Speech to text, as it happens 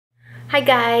Hi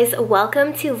guys,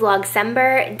 welcome to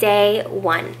Vlogcember day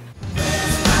 1.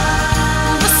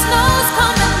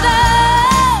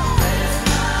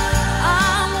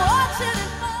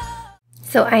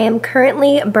 So I am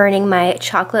currently burning my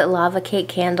chocolate lava cake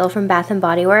candle from Bath &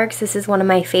 Body Works. This is one of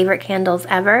my favorite candles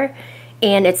ever.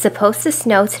 And it's supposed to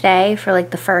snow today for like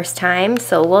the first time,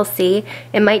 so we'll see.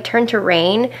 It might turn to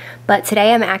rain, but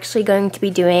today I'm actually going to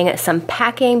be doing some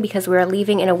packing because we're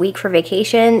leaving in a week for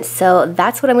vacation, so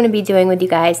that's what I'm going to be doing with you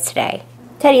guys today.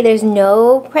 Teddy, there's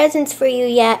no presents for you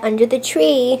yet under the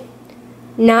tree.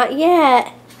 Not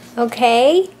yet,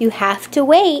 okay? You have to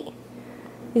wait.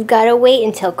 You've got to wait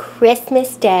until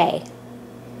Christmas Day.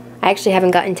 I actually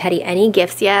haven't gotten Teddy any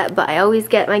gifts yet, but I always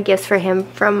get my gifts for him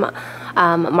from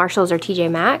Marshalls or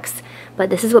TJ Maxx. But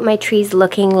this is what my tree's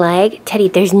looking like. Teddy,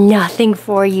 there's nothing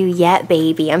for you yet,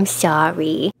 baby. I'm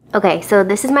sorry. Okay, so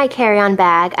this is my carry-on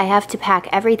bag. I have to pack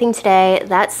everything today.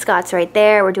 That's Scott's right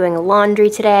there. We're doing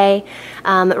laundry today.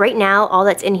 Right now, all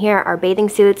that's in here are bathing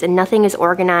suits and nothing is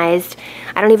organized.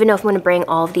 I don't even know if I'm gonna bring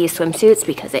all of these swimsuits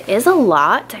because it is a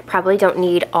lot. I probably don't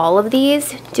need all of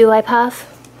these. Do I, Puff?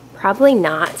 Probably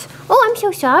not. Oh, I'm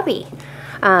so sorry.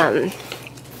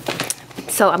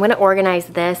 So I'm gonna organize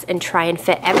this and try and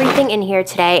fit everything in here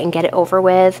today and get it over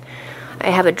with.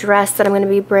 I have a dress that I'm gonna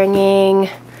be bringing.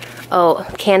 Oh,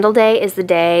 candle day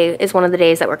is one of the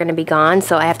days that we're gonna be gone,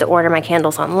 so I have to order my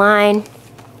candles online.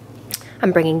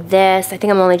 I'm bringing this. I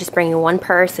think I'm only just bringing one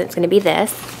purse, and it's gonna be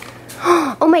this.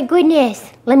 Oh my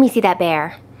goodness, let me see that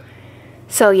bear.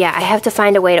 So yeah, I have to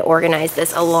find a way to organize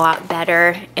this a lot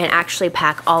better and actually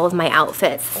pack all of my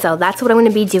outfits. So that's what I'm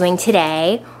gonna be doing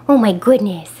today. Oh my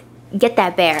goodness. Get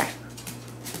that bear.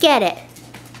 Get it.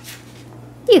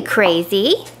 You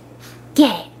crazy.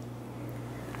 Get it.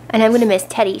 And I'm gonna miss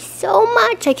Teddy so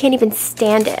much. I can't even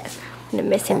stand it. I'm gonna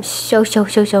miss him so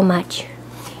much.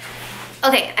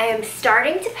 Okay, I am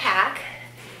starting to pack.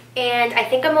 And I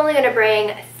think I'm only gonna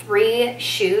bring 3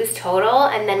 shoes total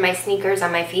and then my sneakers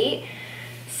on my feet.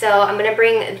 So I'm gonna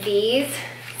bring these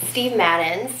Steve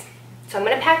Maddens. So I'm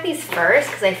gonna pack these first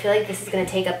because I feel like this is gonna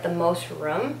take up the most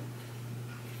room.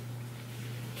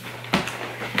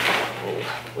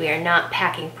 We are not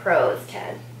packing pros,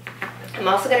 Ted. I'm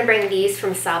also gonna bring these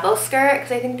from Sabo Skirt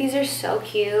because I think these are so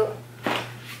cute.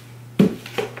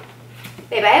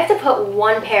 Babe, I have to put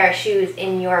 1 pair of shoes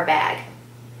in your bag.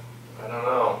 I don't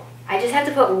know. I just have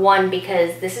to put 1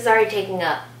 because this is already taking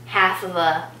up half of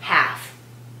a half.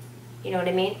 You know what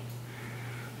I mean?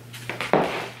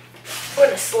 We're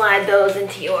gonna slide those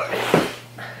into yours.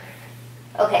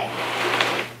 Okay.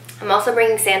 I'm also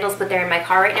bringing sandals, but they're in my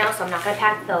car right now, so I'm not gonna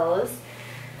pack those.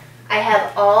 I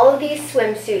have all of these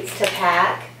swimsuits to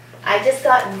pack. I just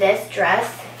got this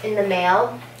dress in the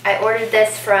mail. I ordered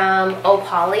this from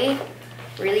Opali.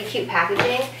 Really cute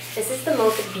packaging. This is the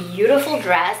most beautiful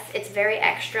dress. It's very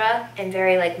extra and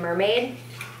very like mermaid,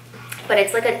 but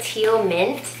it's like a teal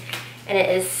mint and it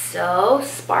is so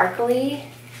sparkly.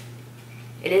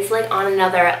 It is like on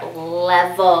another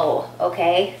level,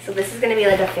 okay? So this is gonna be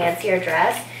like a fancier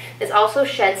dress. This also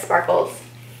sheds sparkles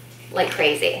like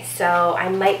crazy. So I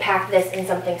might pack this in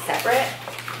something separate,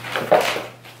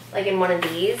 like in one of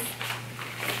these.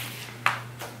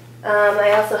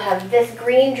 I also have this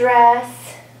green dress.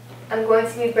 I'm going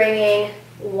to be bringing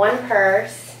 1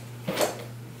 purse,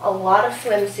 a lot of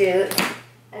swimsuits,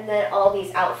 and then all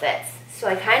these outfits. So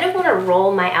I kind of want to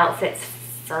roll my outfits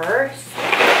first.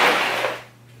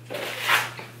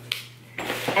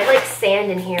 I have like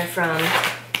sand in here from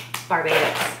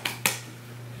Barbados.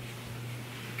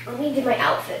 Let me do my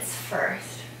outfits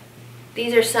first.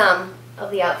 These are some of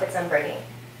the outfits I'm bringing.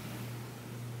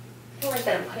 I don't like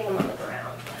that I'm putting them on the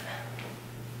ground,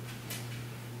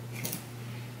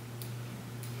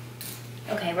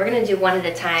 but... Okay, we're gonna do one at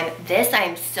a time. This I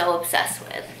am so obsessed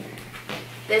with.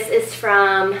 This is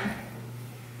from...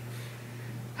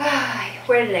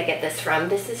 Where did I get this from?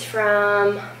 This is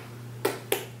from...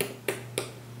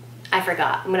 I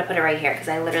forgot. I'm gonna put it right here because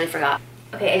I literally forgot.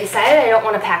 Okay, I decided I don't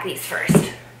want to pack these first.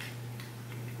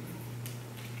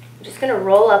 I'm just gonna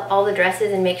roll up all the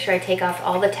dresses and make sure I take off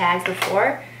all the tags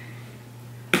before.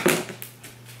 Because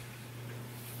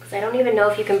I don't even know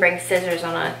if you can bring scissors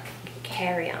on a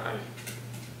carry-on.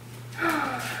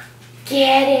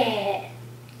 Get it!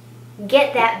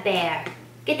 Get that bear.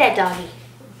 Get that doggy.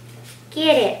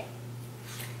 Get it.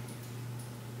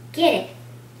 Get it.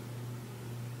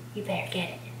 You better get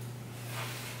it.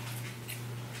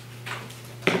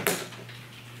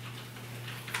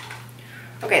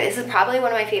 Okay, this is probably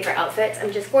one of my favorite outfits.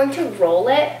 I'm just going to roll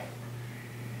it.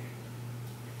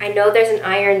 I know there's an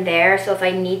iron there, so if I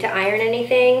need to iron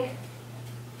anything,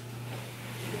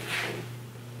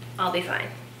 I'll be fine.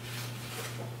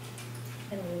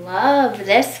 I love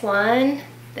this one.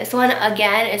 This one,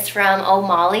 again, is from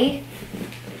O'Malley.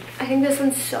 I think this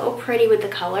one's so pretty with the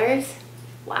colors.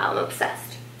 Wow, I'm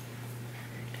obsessed.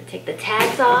 Gonna take the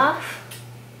tags off.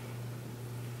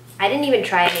 I didn't even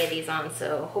try any of these on,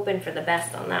 so hoping for the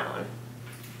best on that one.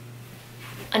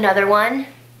 Another one.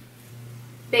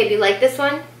 Babe, you like this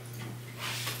one?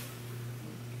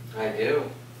 I do.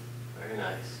 Very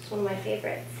nice. It's one of my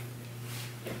favorites.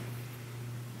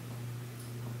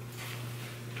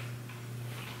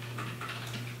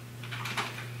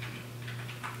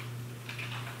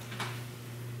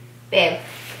 Babe,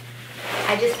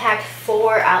 I just packed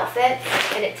 4 outfits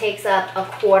and it takes up a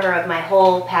quarter of my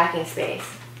whole packing space.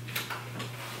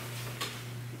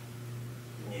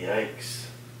 Yikes.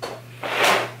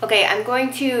 Okay, I'm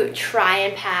going to try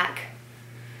and pack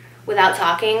without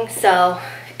talking, so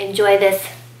enjoy this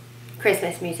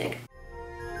Christmas music.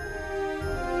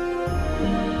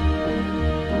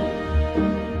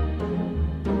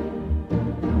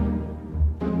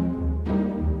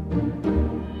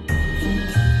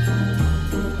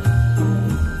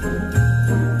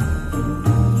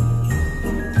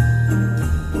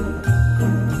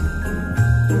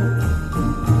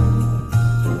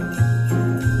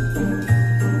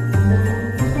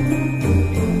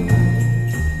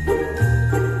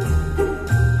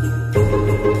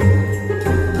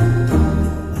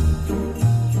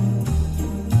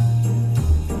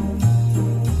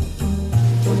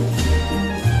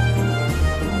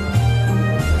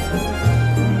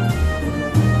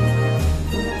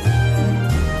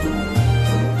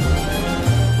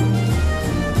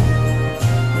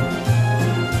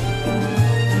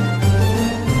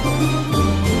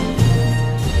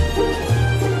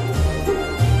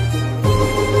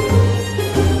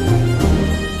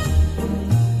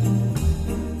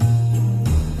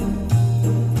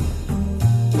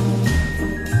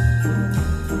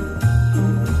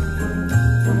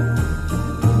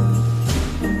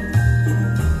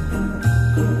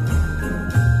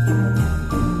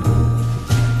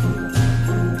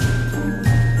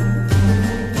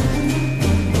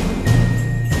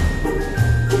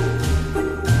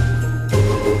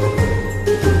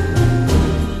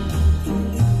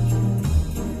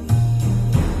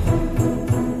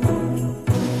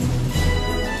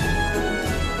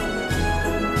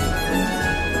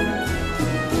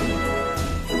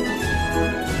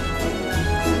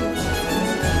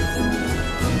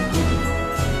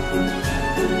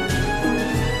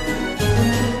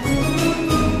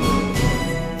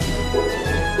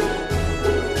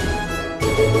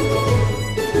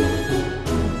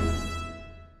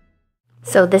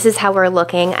 So this is how we're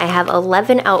looking. I have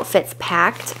 11 outfits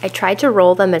packed. I tried to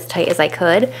roll them as tight as I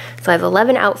could. So I have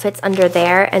 11 outfits under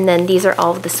there, and then these are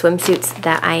all of the swimsuits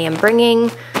that I am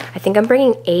bringing. I think I'm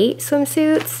bringing 8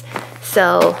 swimsuits.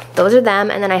 So those are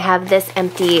them, and then I have this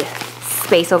empty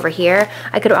space over here.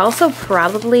 I could also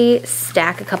probably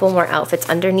stack a couple more outfits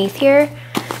underneath here,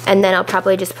 and then I'll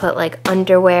probably just put like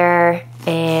underwear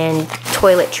and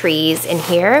toiletries in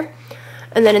here.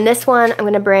 And then in this one, I'm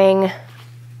gonna bring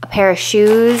a pair of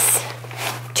shoes,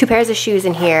 2 pairs of shoes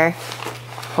in here,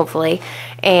 hopefully,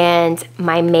 and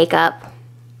my makeup,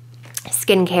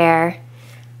 skincare,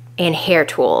 and hair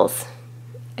tools.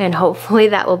 And hopefully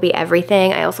that will be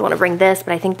everything. I also want to bring this,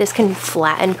 but I think this can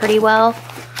flatten pretty well.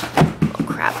 Oh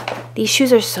crap. These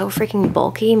shoes are so freaking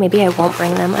bulky. Maybe I won't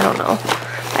bring them. I don't know.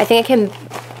 I think I can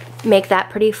make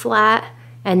that pretty flat.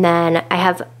 And then I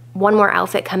have one more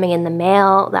outfit coming in the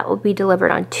mail that will be delivered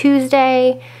on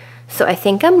Tuesday. So I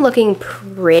think I'm looking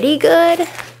pretty good.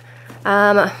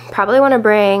 Probably want to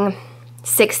bring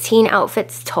 16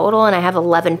 outfits total, and I have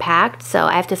 11 packed, so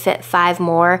I have to fit 5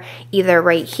 more either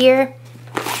right here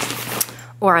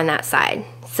or on that side.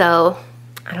 So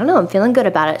I don't know, I'm feeling good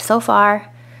about it. So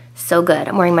far, so good.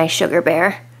 I'm wearing my Sugar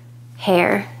Bear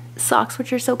hair socks,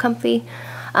 which are so comfy.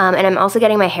 And I'm also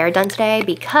getting my hair done today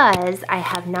because I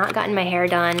have not gotten my hair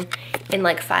done in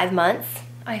like 5 months,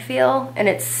 I feel, and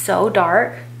it's so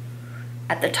dark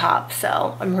at the top,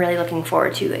 so I'm really looking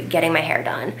forward to getting my hair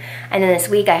done. And then this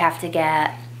week I have to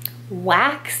get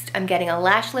waxed. I'm getting a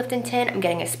lash lift and tint. I'm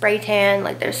getting a spray tan.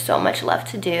 Like, there's so much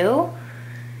left to do.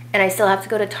 And I still have to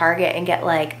go to Target and get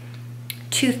like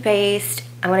toothpaste.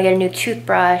 I want to get a new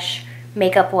toothbrush,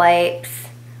 makeup wipes,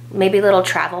 maybe little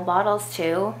travel bottles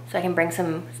too, so I can bring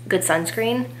some good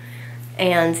sunscreen.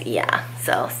 And yeah,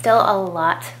 so still a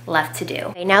lot left to do.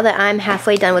 Okay, now that I'm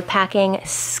halfway done with packing,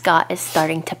 Scott is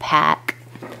starting to pack.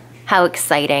 How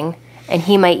exciting. And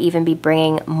he might even be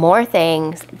bringing more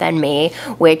things than me,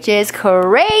 which is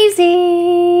crazy.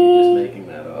 You're just making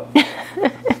that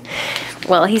up.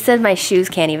 Well, he said my shoes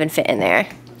can't even fit in there.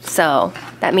 So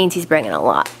that means he's bringing a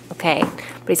lot, Okay,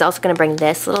 but he's also gonna bring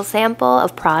this little sample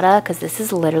of Prada because this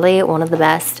is literally one of the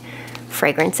best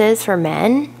fragrances for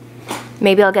men.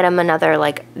 Maybe I'll get him another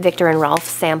like Viktor and Rolf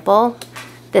sample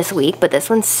this week, but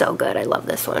this one's so good. I love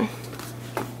this one.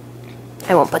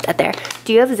 I won't put that there.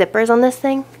 Do you have zippers on this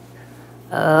thing?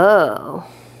 Oh.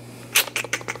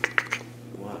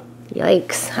 What?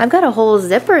 Yikes. I've got a whole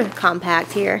zipper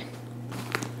compact here.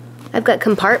 I've got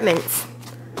compartments.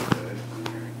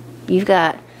 You've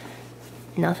got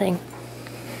nothing.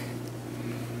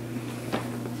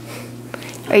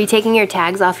 Are you taking your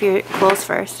tags off your clothes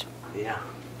first? Yeah.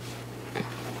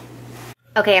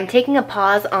 Okay, I'm taking a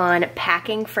pause on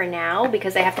packing for now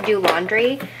because I have to do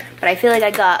laundry, but I feel like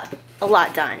I got a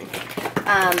lot done.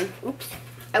 Oops.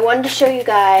 I wanted to show you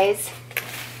guys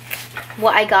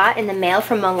what I got in the mail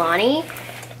from Milani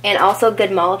and also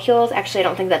Good Molecules. Actually, I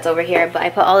don't think that's over here, but I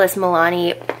put all this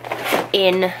Milani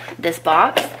in this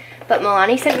box. But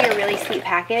Milani sent me a really sweet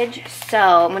package, so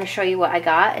I'm going to show you what I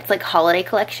got. It's like holiday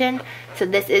collection. So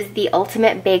this is the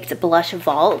Ultimate Baked Blush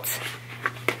Vault.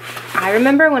 I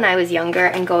remember when I was younger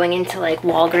and going into like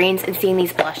Walgreens and seeing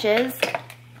these blushes,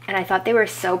 and I thought they were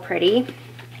so pretty.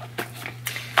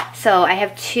 So I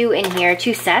have two in here,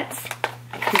 2 sets.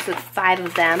 Comes with 5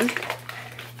 of them.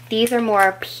 These are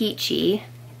more peachy,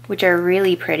 which are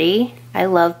really pretty. I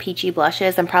love peachy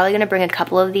blushes. I'm probably gonna bring a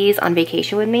couple of these on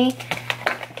vacation with me.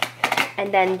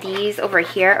 And then these over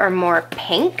here are more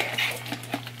pink.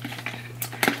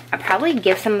 I'll probably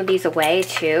give some of these away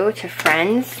too to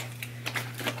friends.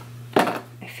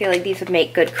 I feel like these would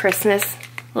make good Christmas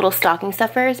little stocking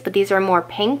stuffers, but these are more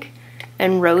pink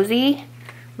and rosy.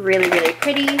 Really, really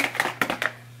pretty.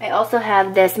 I also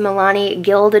have this Milani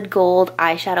Gilded Gold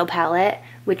eyeshadow palette,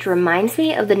 which reminds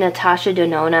me of the Natasha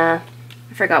Denona.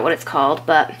 I forgot what it's called,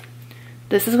 but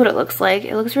this is what it looks like.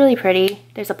 It looks really pretty.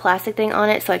 There's a plastic thing on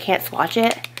it, so I can't swatch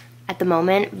it at the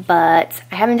moment, but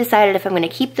I haven't decided if I'm gonna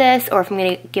keep this or if I'm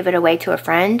gonna give it away to a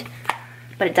friend,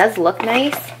 but it does look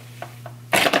nice.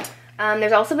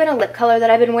 There's also been a lip color that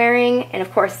I've been wearing, and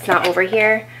of course it's not over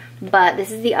here, but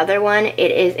this is the other one.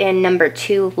 It is in number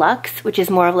 2 Luxe, which is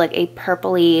more of like a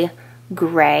purpley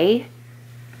gray.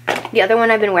 The other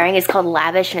one I've been wearing is called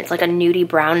Lavish, and it's like a nudie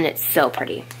brown, and it's so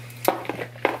pretty.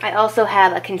 I also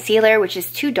have a concealer, which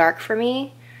is too dark for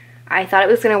me. I thought it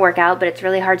was gonna work out, but it's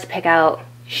really hard to pick out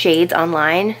shades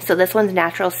online. So this one's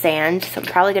Natural Sand, so I'm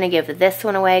probably gonna give this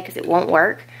one away because it won't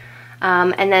work.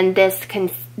 And then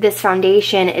this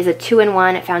foundation is a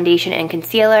 2-in-1 foundation and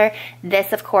concealer.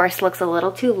 This, of course, looks a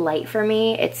little too light for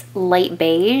me. It's light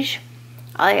beige.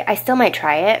 I still might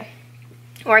try it,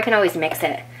 or I can always mix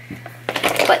it.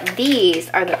 But these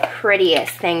are the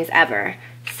prettiest things ever.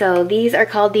 So these are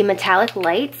called the Metallic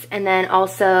Lights, and then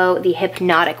also the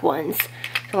Hypnotic ones.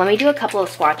 So let me do a couple of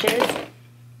swatches.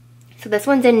 So this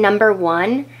one's in number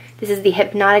 1. This is the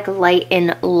Hypnotic Light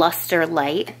in Luster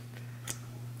Light.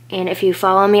 And if you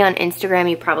follow me on Instagram,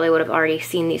 you probably would have already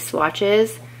seen these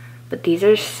swatches. But these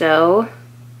are so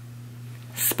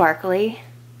sparkly.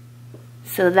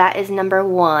 So that is number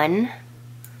 1.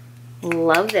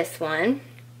 Love this one.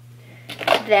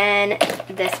 Then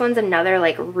this one's another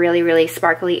like really, really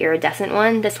sparkly iridescent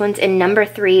one. This one's in number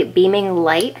 3, Beaming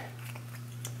Light.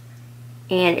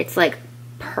 And it's like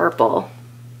purple.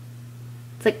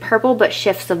 It's like purple but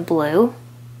shifts of blue.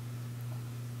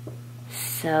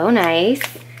 So nice.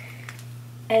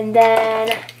 And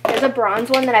then there's a bronze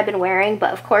one that I've been wearing,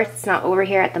 but of course it's not over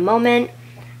here at the moment.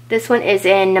 This one is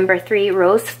in number 3,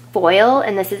 Rose Foil,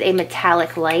 and this is a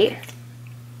metallic light.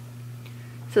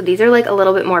 So these are like a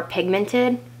little bit more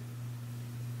pigmented,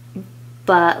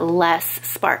 but less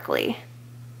sparkly.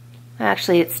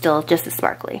 Actually, it's still just as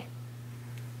sparkly.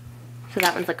 So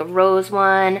that one's like a rose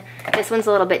one. This one's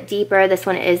a little bit deeper. This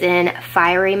one is in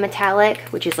Fiery Metallic,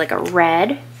 which is like a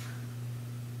red.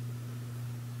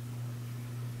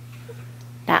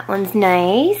 That one's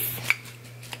nice.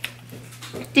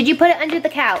 Did you put it under the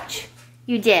couch?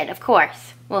 You did, of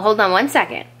course. Well, hold on one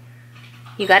second.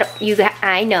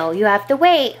 I know, you have to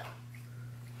wait.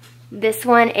 This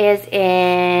one is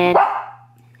in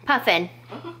Puffin.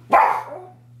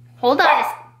 Hold on,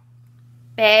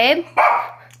 babe.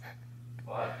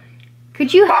 What?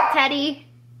 Could you help Teddy?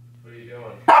 What are you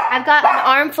doing? I've got an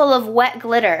armful of wet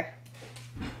glitter.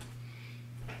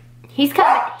 He's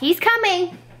coming. He's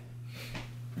coming.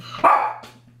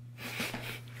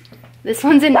 This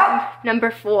one's in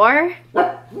number 4.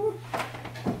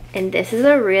 And this is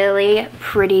a really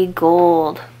pretty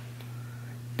gold.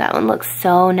 That one looks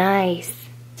so nice.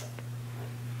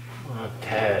 Oh,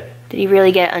 Ted. Did he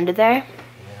really get under there?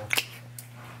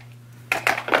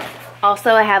 Yeah.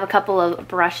 Also, I have a couple of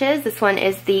brushes. This one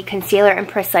is the Concealer and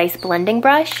Precise Blending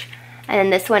Brush. And then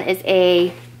this one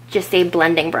is just a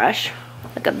blending brush,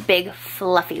 like a big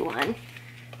fluffy one.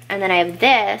 And then I have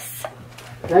this.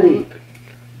 Daddy.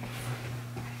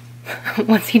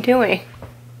 What's he doing?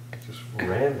 Just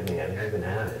ran to me, I didn't even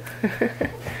have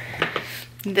it.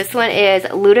 This one is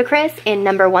Ludicrous in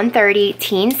number 130,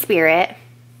 Teen Spirit.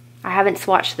 I haven't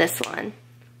swatched this one.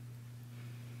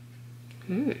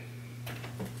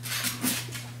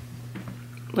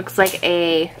 Looks like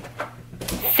a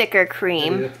thicker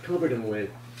cream. It's covered in wet.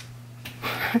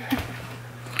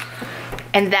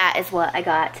 And that is what I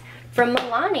got from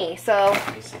Milani. So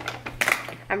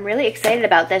I'm really excited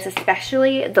about this,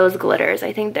 especially those glitters.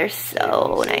 I think they're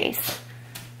so nice.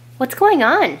 What's going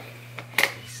on?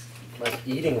 He's like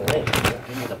eating lint.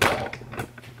 Give me the ball.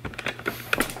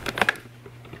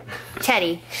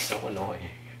 Teddy. So annoying.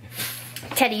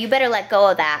 Teddy, you better let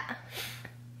go of that.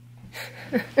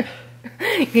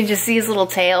 You can just see his little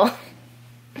tail.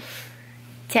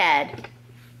 Ted.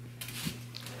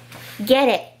 Get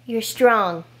it. You're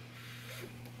strong.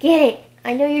 Get it.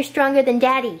 I know you're stronger than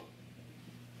Daddy.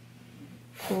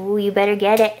 Ooh, you better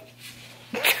get it.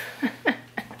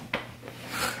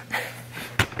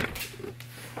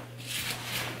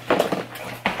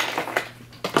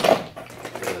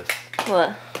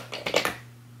 What?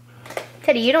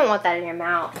 Teddy, you don't want that in your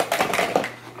mouth.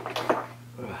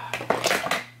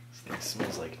 This thing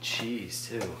smells like cheese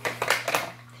too.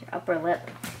 Your upper lip.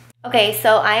 Okay,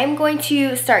 so I am going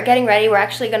to start getting ready. We're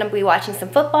actually going to be watching some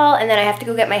football, and then I have to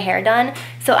go get my hair done.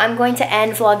 So I'm going to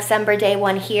end Vlogcember day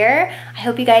 1 here. I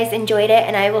hope you guys enjoyed it,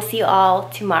 and I will see you all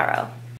tomorrow.